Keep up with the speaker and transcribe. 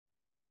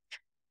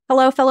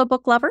Hello, fellow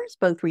book lovers,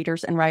 both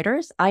readers and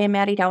writers. I am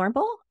Matty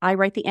Dalrymple. I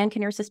write the Ann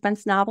Kinnear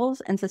Suspense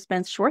Novels and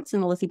suspense shorts in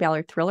the Lizzy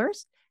Ballard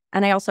Thrillers.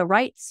 And I also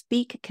write,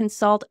 speak,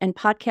 consult, and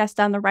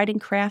podcast on the writing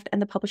craft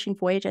and the publishing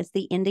voyage as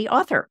the indie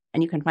author.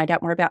 And you can find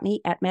out more about me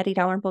at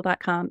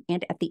mattydalrymple.com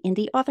and at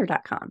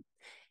theindieauthor.com.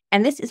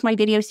 And this is my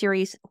video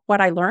series,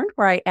 What I Learned,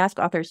 where I ask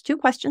authors 2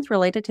 questions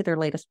related to their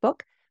latest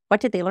book. What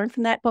did they learn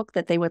from that book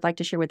that they would like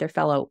to share with their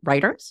fellow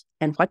writers?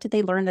 And what did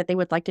they learn that they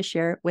would like to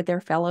share with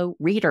their fellow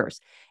readers?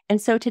 And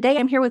so today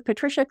I'm here with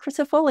Patricia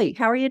Crisafulli.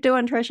 How are you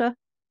doing, Tricia?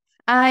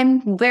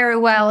 I'm very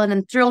well, and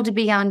I'm thrilled to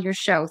be on your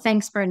show.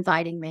 Thanks for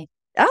inviting me.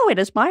 Oh, it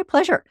is my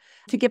pleasure.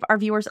 To give our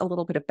viewers a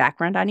little bit of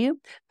background on you,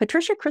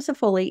 Patricia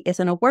Crisafulli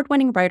is an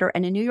award-winning writer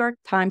and a New York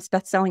Times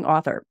bestselling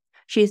author.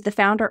 She is the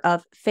founder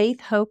of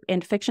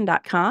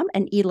faithhopeandfiction.com,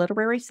 an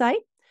e-literary site.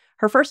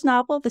 Her first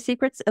novel, The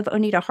Secrets of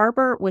Oneida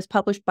Harbor, was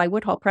published by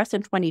Woodhull Press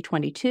in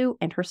 2022,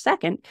 and her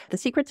second, The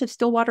Secrets of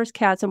Stillwater's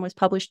Chasm, was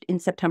published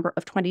in September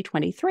of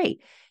 2023.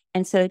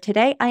 And so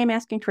today I am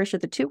asking Tricia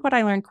the 2 What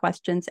I Learned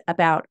questions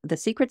about The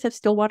Secrets of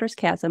Stillwater's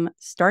Chasm,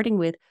 starting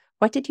with,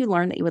 what did you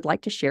learn that you would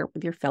like to share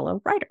with your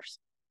fellow writers?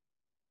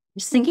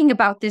 Just thinking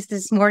about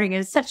this morning,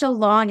 it's such a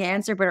long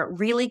answer, but it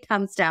really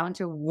comes down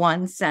to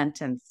one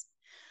sentence.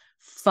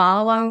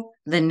 Follow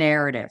the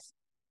narrative.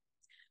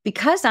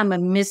 Because I'm a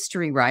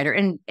mystery writer,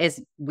 and as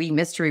we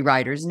mystery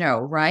writers know,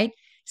 right?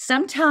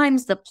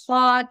 Sometimes the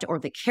plot or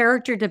the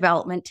character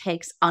development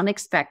takes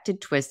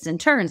unexpected twists and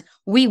turns.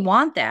 We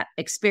want that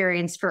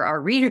experience for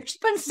our readers,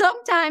 but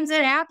sometimes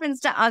it happens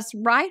to us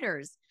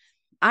writers.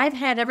 I've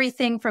had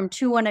everything from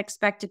 2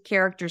 unexpected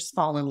characters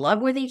fall in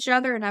love with each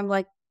other, and I'm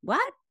like,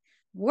 what?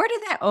 Where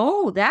did that?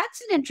 Oh,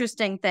 that's an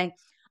interesting thing.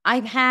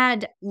 I've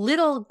had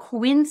little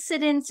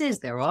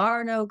coincidences. There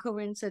are no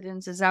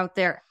coincidences out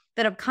there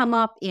that have come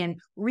up in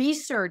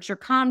research or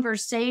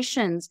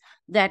conversations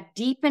that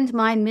deepened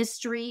my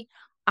mystery.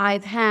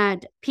 I've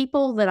had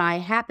people that I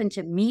happen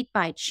to meet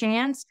by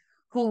chance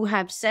who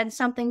have said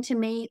something to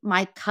me.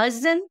 My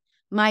cousin,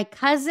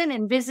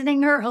 and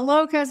visiting her,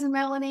 hello, Cousin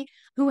Melanie,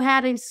 who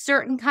had a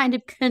certain kind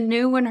of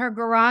canoe in her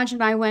garage.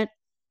 And I went,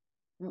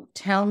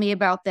 tell me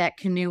about that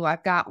canoe.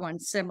 I've got one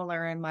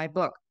similar in my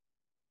book.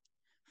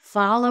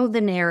 Follow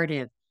the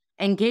narrative,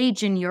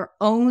 engage in your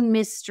own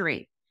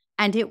mystery.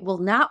 And it will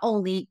not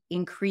only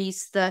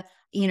increase the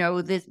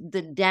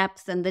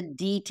depth and the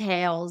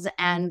details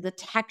and the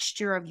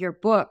texture of your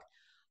book,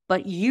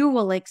 but you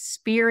will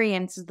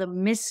experience the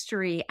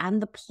mystery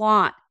and the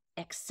plot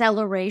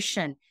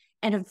acceleration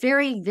in a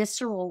very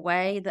visceral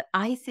way that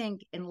I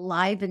think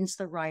enlivens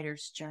the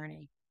writer's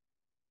journey.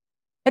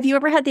 Have you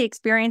ever had the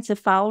experience of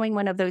following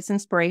one of those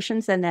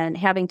inspirations and then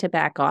having to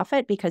back off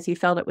it because you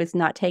felt it was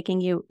not taking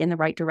you in the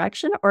right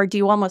direction? Or do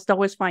you almost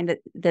always find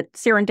that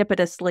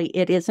serendipitously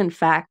it is, in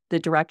fact, the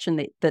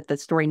direction that the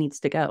story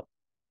needs to go?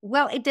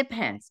 Well, it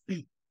depends.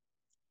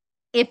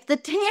 If the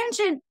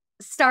tangent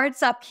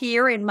starts up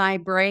here in my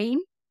brain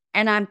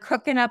and I'm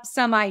cooking up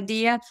some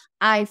idea,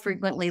 I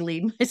frequently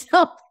lead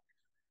myself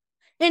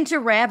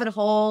into rabbit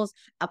holes,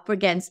 up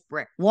against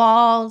brick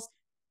walls.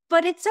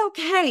 But it's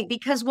okay,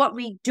 because what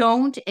we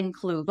don't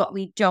include, what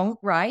we don't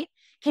write,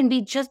 can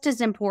be just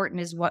as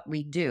important as what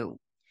we do.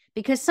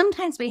 Because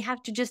sometimes we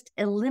have to just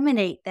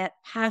eliminate that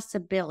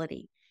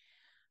possibility.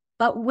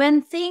 But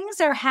when things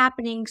are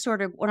happening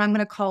sort of what I'm going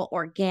to call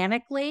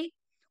organically,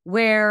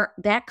 where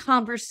that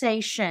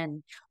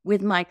conversation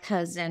with my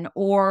cousin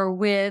or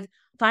with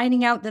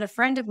finding out that a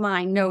friend of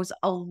mine knows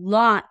a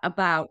lot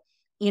about,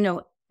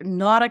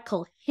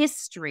 nautical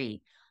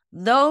history,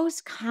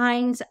 those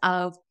kinds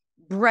of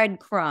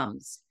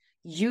breadcrumbs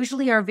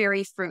usually are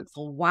very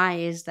fruitful. Why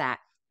is that?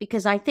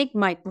 Because I think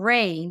my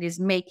brain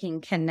is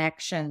making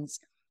connections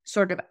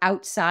sort of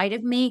outside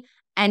of me,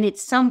 and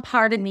it's some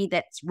part of me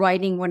that's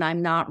writing when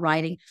I'm not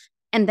writing.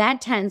 And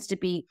that tends to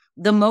be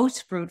the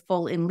most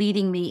fruitful in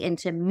leading me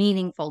into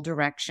meaningful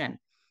direction.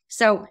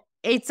 So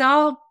it's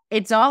all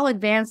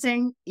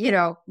advancing,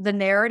 the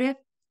narrative,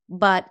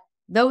 but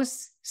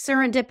those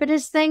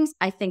serendipitous things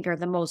I think are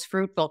the most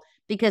fruitful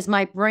because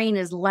my brain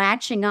is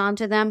latching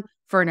onto them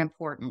for an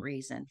important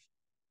reason.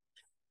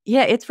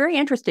 Yeah, it's very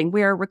interesting.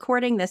 We're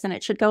recording this and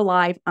it should go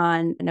live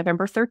on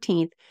November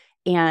 13th.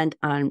 And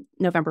on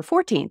November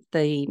 14th,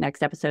 the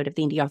next episode of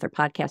the Indie Author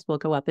Podcast will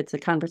go up. It's a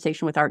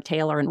conversation with Art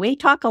Taylor. And we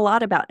talk a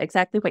lot about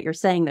exactly what you're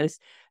saying, those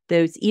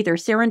either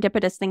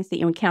serendipitous things that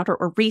you encounter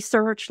or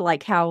research,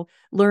 like how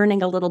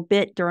learning a little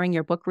bit during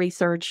your book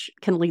research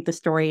can lead the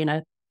story in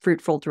a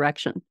fruitful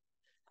direction.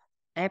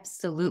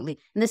 Absolutely.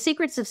 And The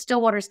Secrets of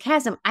Stillwater's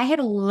Chasm, I had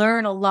to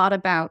learn a lot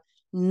about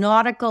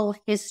nautical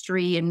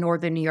history in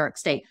northern New York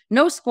State.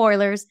 No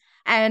spoilers.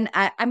 And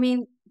I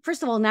mean,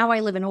 first of all, now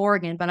I live in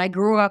Oregon, but I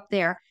grew up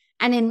there.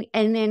 And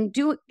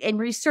in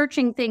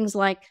researching things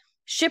like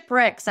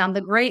shipwrecks on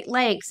the Great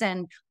Lakes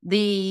and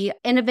the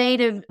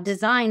innovative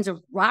designs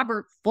of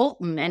Robert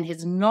Fulton and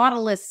his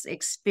Nautilus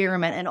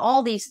experiment and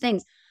all these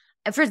things.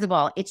 First of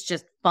all, it's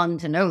just fun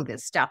to know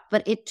this stuff,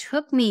 but it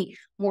took me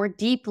more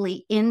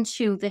deeply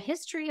into the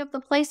history of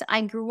the place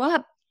I grew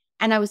up,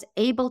 and I was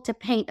able to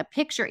paint a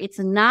picture. It's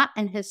not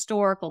an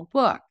historical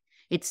book.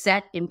 It's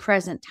set in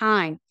present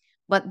time.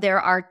 But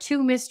there are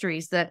two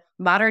mysteries, the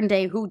modern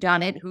day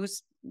whodunit,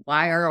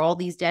 why are all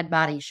these dead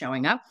bodies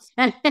showing up?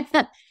 And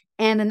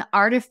an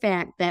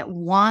artifact that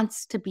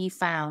wants to be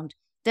found,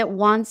 that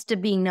wants to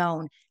be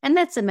known. And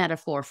that's a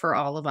metaphor for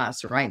all of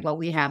us, right? What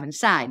we have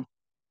inside.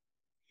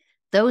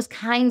 Those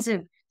kinds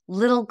of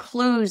little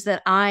clues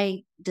that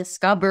I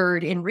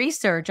discovered in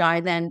research, I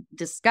then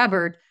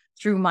discovered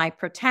through my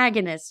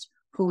protagonist,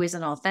 who is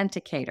an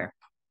authenticator.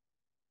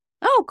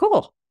 Oh,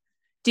 cool.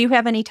 Do you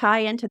have any tie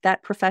into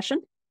that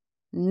profession?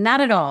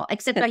 Not at all,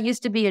 except I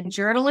used to be a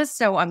journalist,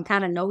 so I'm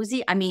kind of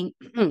nosy. I mean,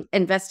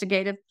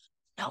 investigative,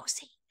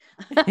 nosy.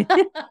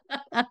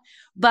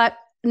 But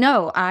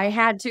no, I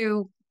had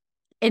to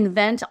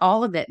invent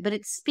all of it. But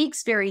it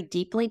speaks very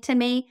deeply to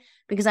me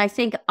because I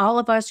think all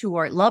of us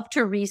who love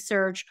to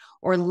research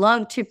or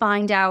love to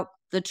find out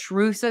the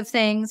truth of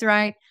things,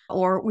 right?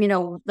 Or,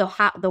 the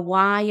how, the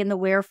why and the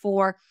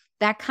wherefore,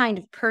 that kind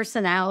of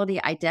personality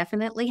I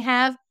definitely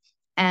have.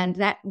 And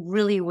that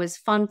really was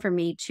fun for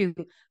me to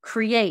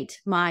create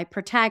my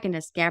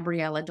protagonist,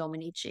 Gabriella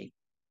Dominici.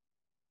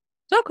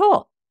 So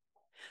cool.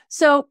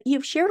 So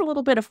you've shared a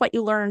little bit of what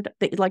you learned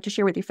that you'd like to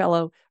share with your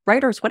fellow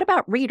writers. What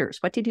about readers?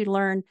 What did you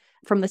learn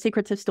from The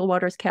Secrets of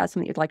Stillwater's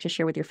Chasm that you'd like to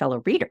share with your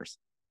fellow readers?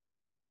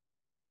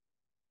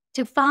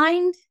 To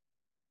find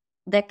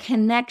the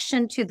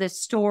connection to the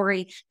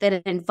story that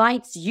it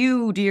invites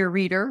you, dear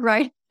reader,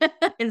 right?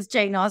 As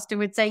Jane Austen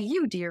would say,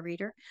 you, dear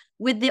reader,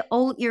 with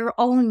your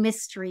own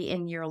mystery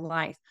in your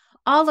life.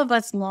 All of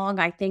us long,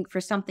 I think,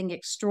 for something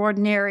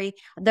extraordinary.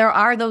 There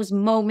are those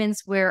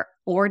moments where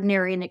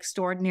ordinary and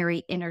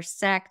extraordinary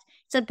intersect.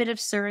 It's a bit of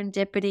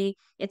serendipity.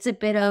 It's a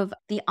bit of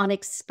the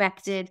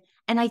unexpected.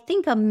 And I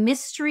think a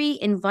mystery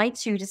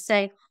invites you to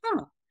say,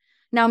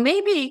 now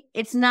maybe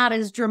it's not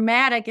as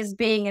dramatic as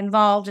being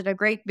involved in a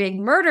great big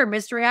murder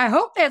mystery. I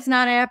hope that's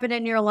not happened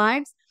in your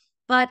lives.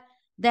 But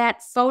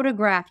that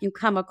photograph you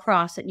come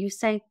across and you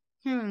say,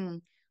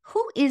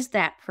 who is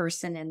that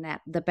person in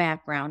the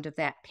background of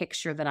that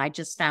picture that I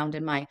just found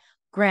in my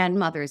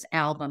grandmother's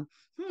album?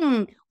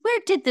 Where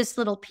did this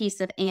little piece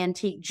of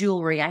antique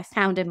jewelry I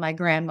found in my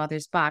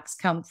grandmother's box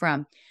come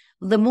from?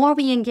 The more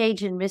we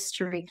engage in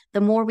mystery,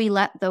 the more we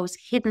let those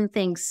hidden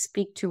things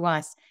speak to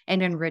us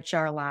and enrich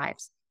our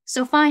lives.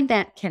 So find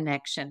that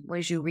connection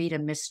as you read a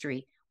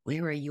mystery.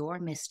 Where are your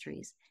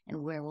mysteries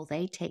and where will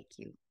they take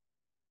you?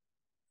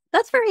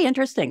 That's very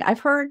interesting.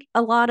 I've heard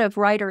a lot of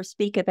writers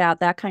speak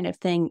about that kind of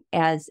thing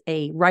as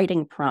a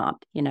writing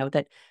prompt,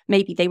 that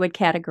maybe they would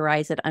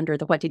categorize it under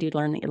the what did you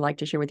learn that you'd like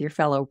to share with your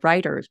fellow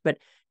writers. But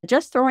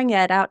just throwing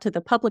that out to the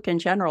public in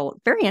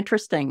general, very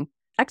interesting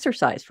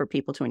exercise for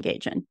people to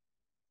engage in.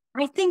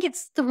 I think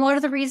it's one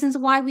of the reasons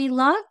why we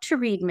love to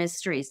read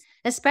mysteries,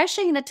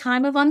 especially in a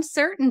time of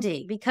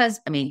uncertainty. Because,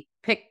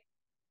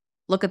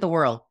 look at the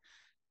world.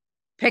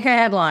 Pick a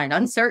headline,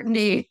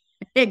 uncertainty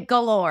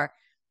galore.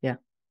 Yeah.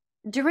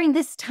 During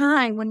this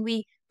time when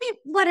we're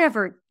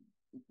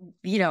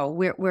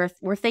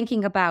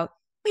thinking about,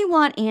 we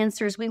want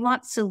answers, we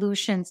want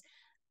solutions.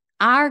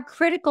 Our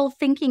critical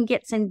thinking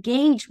gets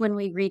engaged when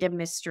we read a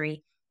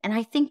mystery. And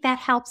I think that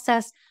helps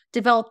us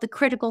develop the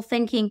critical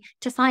thinking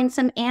to find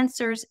some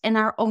answers in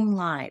our own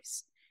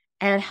lives.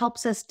 And it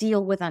helps us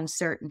deal with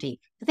uncertainty.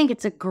 I think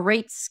it's a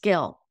great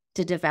skill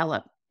to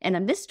develop, and a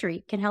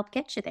mystery can help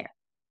get you there.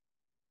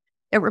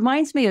 It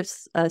reminds me of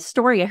a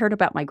story I heard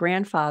about my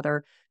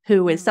grandfather,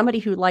 who is somebody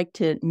who liked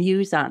to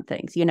muse on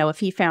things. If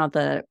he found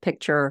the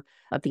picture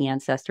of the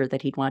ancestor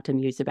that he'd want to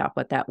muse about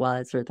what that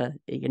was, or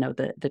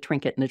the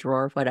trinket in the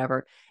drawer, or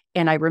whatever.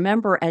 And I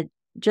remember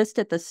just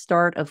at the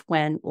start of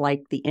when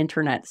the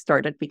internet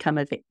started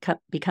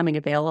becoming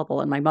available,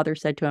 and my mother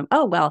said to him,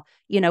 "Oh, well,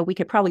 we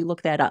could probably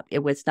look that up. It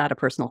was not a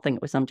personal thing.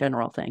 It was some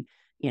general thing.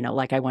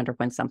 I wonder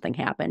when something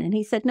happened." And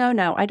he said,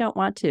 No, I don't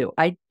want to.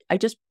 I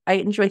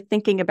enjoy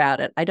thinking about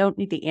it. I don't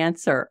need the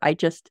answer. I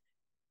just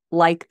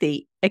like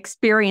the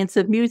experience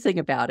of musing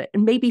about it,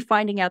 and maybe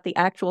finding out the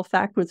actual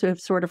fact would have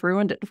sort of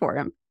ruined it for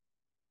him.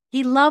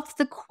 He loved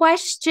the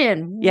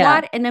question.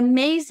 Yeah. What an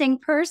amazing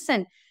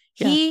person.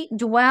 Yeah. He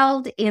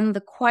dwelled in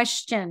the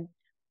question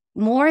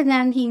more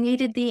than he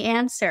needed the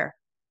answer.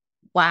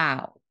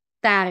 Wow,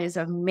 that is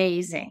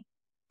amazing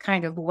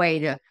kind of way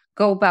to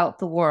go about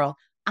the world.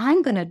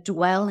 I'm going to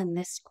dwell in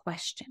this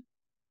question.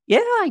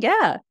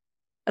 Yeah.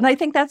 And I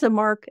think that's a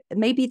mark.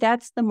 Maybe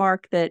that's the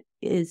mark that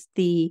is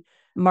the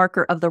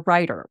marker of the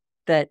writer,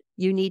 that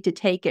you need to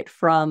take it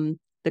from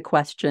the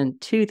question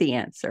to the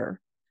answer.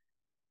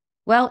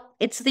 Well,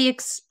 it's the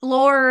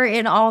explorer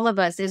in all of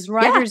us as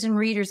writers and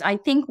readers. I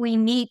think we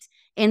meet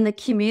in the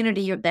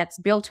community that's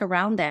built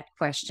around that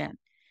question.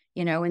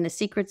 In The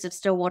Secrets of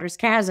Stillwater's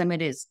Chasm,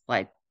 it is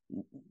like,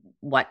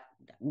 what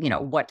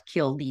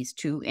killed these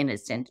two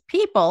innocent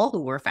people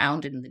who were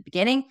found in the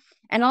beginning?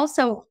 And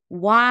also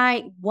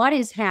what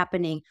is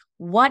happening?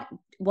 What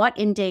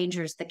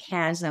endangers the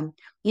chasm?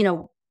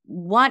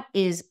 What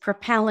is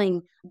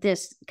propelling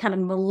this kind of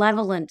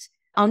malevolent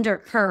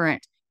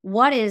undercurrent?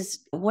 What is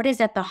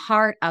at the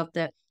heart of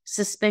the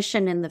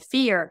suspicion and the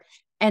fear?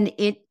 And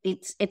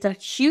it's a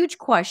huge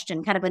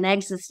question, kind of an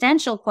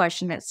existential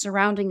question that's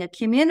surrounding a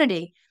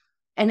community.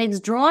 And it's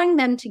drawing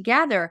them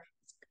together,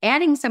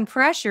 adding some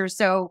pressure.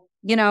 So,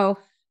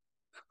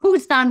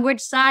 who's on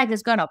which side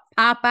is going to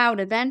pop out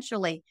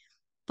eventually.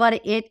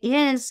 But it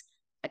is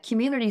a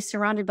community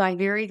surrounded by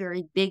very,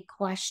 very big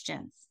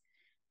questions.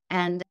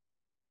 And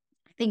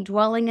I think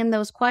dwelling in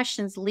those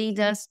questions leads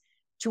us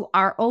to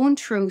our own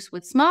truths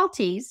with small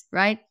t's,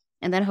 right?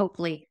 And then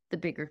hopefully the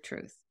bigger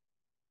truth.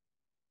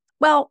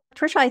 Well,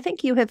 Tricia, I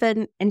think you have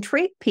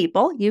intrigued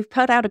people. You've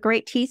put out a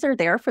great teaser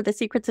there for The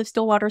Secrets of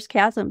Stillwater's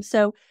Chasm.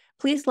 So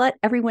please let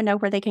everyone know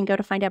where they can go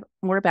to find out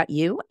more about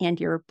you and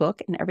your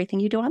book and everything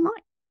you do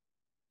online.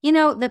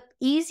 The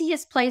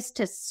easiest place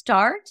to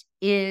start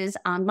is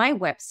on my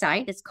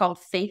website. It's called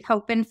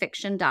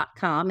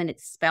faithhopeandfiction.com, and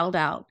it's spelled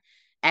out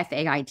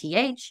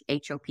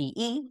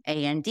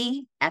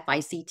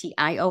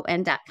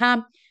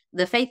FAITHHOPEANDFICTION.com.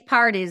 The faith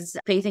part is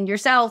faith in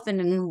yourself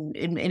and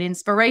in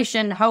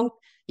inspiration, hope.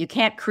 You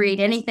can't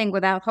create anything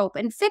without hope.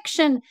 And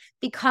fiction,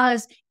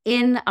 because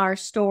in our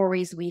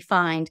stories we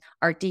find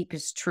our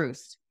deepest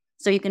truths.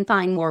 So you can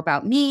find more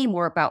about me,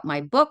 more about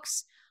my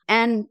books,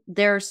 and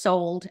they're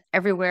sold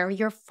everywhere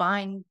your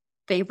fine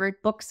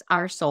favorite books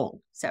are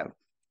sold. So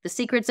The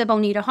Secrets of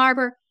Oneida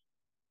Harbor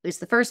is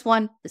the first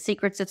one. The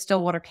Secrets of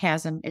Stillwater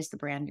Chasm is the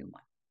brand new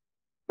one.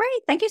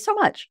 Great. Thank you so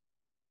much.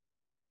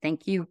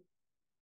 Thank you.